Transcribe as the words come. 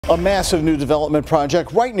A massive new development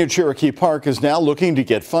project right near Cherokee Park is now looking to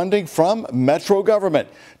get funding from Metro government.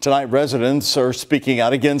 Tonight, residents are speaking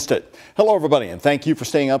out against it. Hello, everybody, and thank you for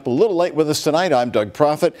staying up a little late with us tonight. I'm Doug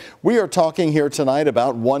Proffitt. We are talking here tonight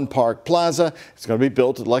about One Park Plaza. It's going to be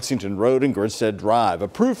built at Lexington Road and Grinstead Drive,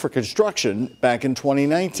 approved for construction back in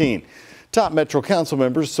 2019. Top Metro Council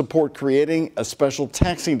members support creating a special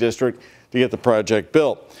taxing district to get the project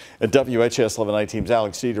built. At WHS 1119's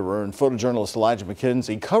Alex Dieterer and photojournalist Elijah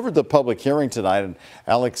McKenzie covered the public hearing tonight. And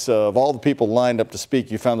Alex, of all the people lined up to speak,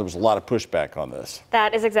 you found there was a lot of pushback on this.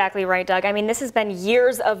 That is exactly right, Doug. I mean, this has been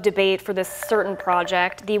years of debate for this certain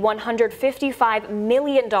project. The $155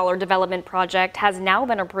 million development project has now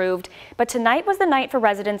been approved, but tonight was the night for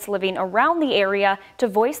residents living around the area to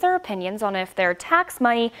voice their opinions on if their tax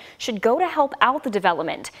money should go to help out the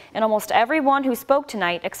development. And almost everyone who spoke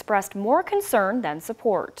tonight expressed more concern than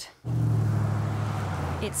support.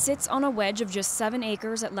 It sits on a wedge of just 7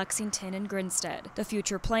 acres at Lexington and Grinstead. The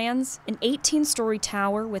future plans, an 18-story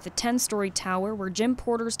tower with a 10-story tower where Jim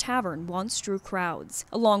Porter's Tavern once drew crowds.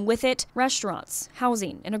 Along with it, restaurants,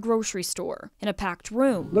 housing, and a grocery store. In a packed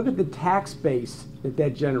room. Look at the tax base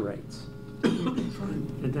that generates.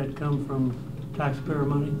 Did that come from taxpayer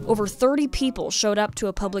money? Over 30 people showed up to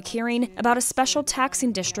a public hearing about a special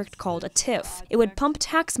taxing district called a TIF. It would pump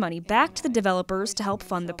tax money back to the developers to help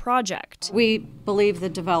fund the project. We believe the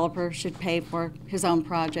developer should pay for his own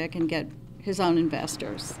project and get his own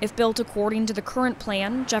investors. If built according to the current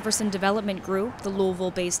plan, Jefferson Development Group, the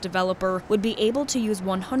Louisville-based developer, would be able to use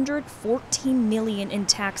 $114 million in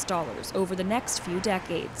tax dollars over the next few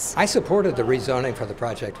decades. I supported the rezoning for the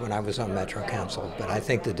project when I was on Metro Council, but I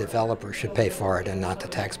think the developer should pay for it and not the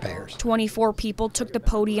taxpayers. 24 people took the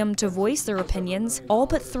podium to voice their opinions. All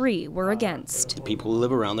but 3 were against. The people who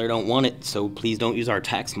live around there don't want it, so please don't use our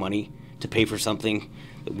tax money to pay for something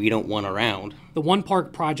that we don't want around. The One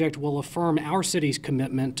Park project will affirm our city's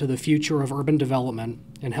commitment to the future of urban development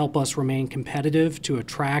and help us remain competitive to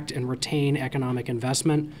attract and retain economic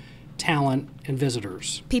investment, talent, and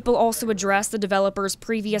visitors. People also addressed the developer's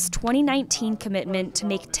previous 2019 commitment to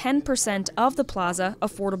make 10% of the plaza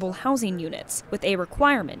affordable housing units, with a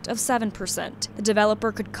requirement of 7%. The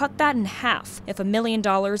developer could cut that in half if $1 million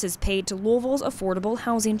is paid to Louisville's Affordable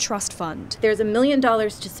Housing Trust Fund. There's $1 million to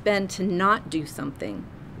spend to not do something.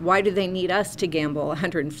 Why do they need us to gamble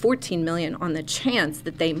 $114 million on the chance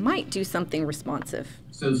that they might do something responsive?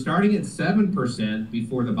 So starting at 7%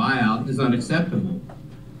 before the buyout is unacceptable.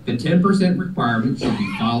 The 10% requirement should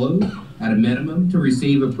be followed at a minimum to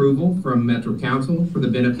receive approval from Metro Council for the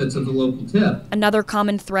benefits of the local TIF. Another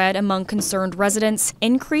common thread among concerned residents,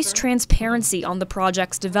 increased transparency on the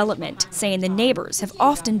project's development, saying the neighbors have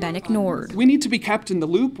often been ignored. We need to be kept in the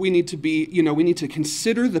loop. We need to be, we need to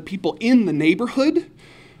consider the people in the neighborhood.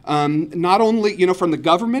 Not only, from the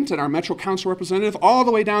government and our Metro Council representative all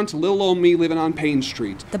the way down to little old me living on Payne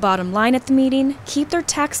Street. The bottom line at the meeting, keep their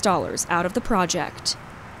tax dollars out of the project.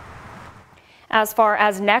 As far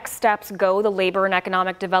as next steps go, the Labor and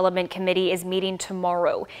Economic Development Committee is meeting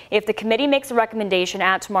tomorrow. If the committee makes a recommendation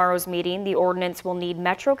at tomorrow's meeting, the ordinance will need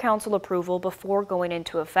Metro Council approval before going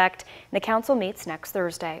into effect. The council meets next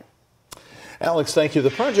Thursday. Alex, thank you.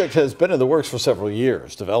 The project has been in the works for several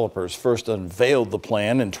years. Developers first unveiled the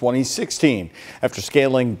plan in 2016. After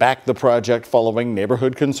scaling back the project following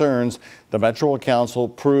neighborhood concerns, the Metro Council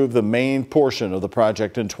approved the main portion of the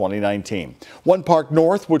project in 2019. One Park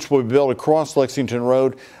North, which will be built across Lexington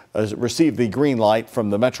Road, received the green light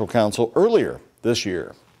from the Metro Council earlier this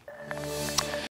year.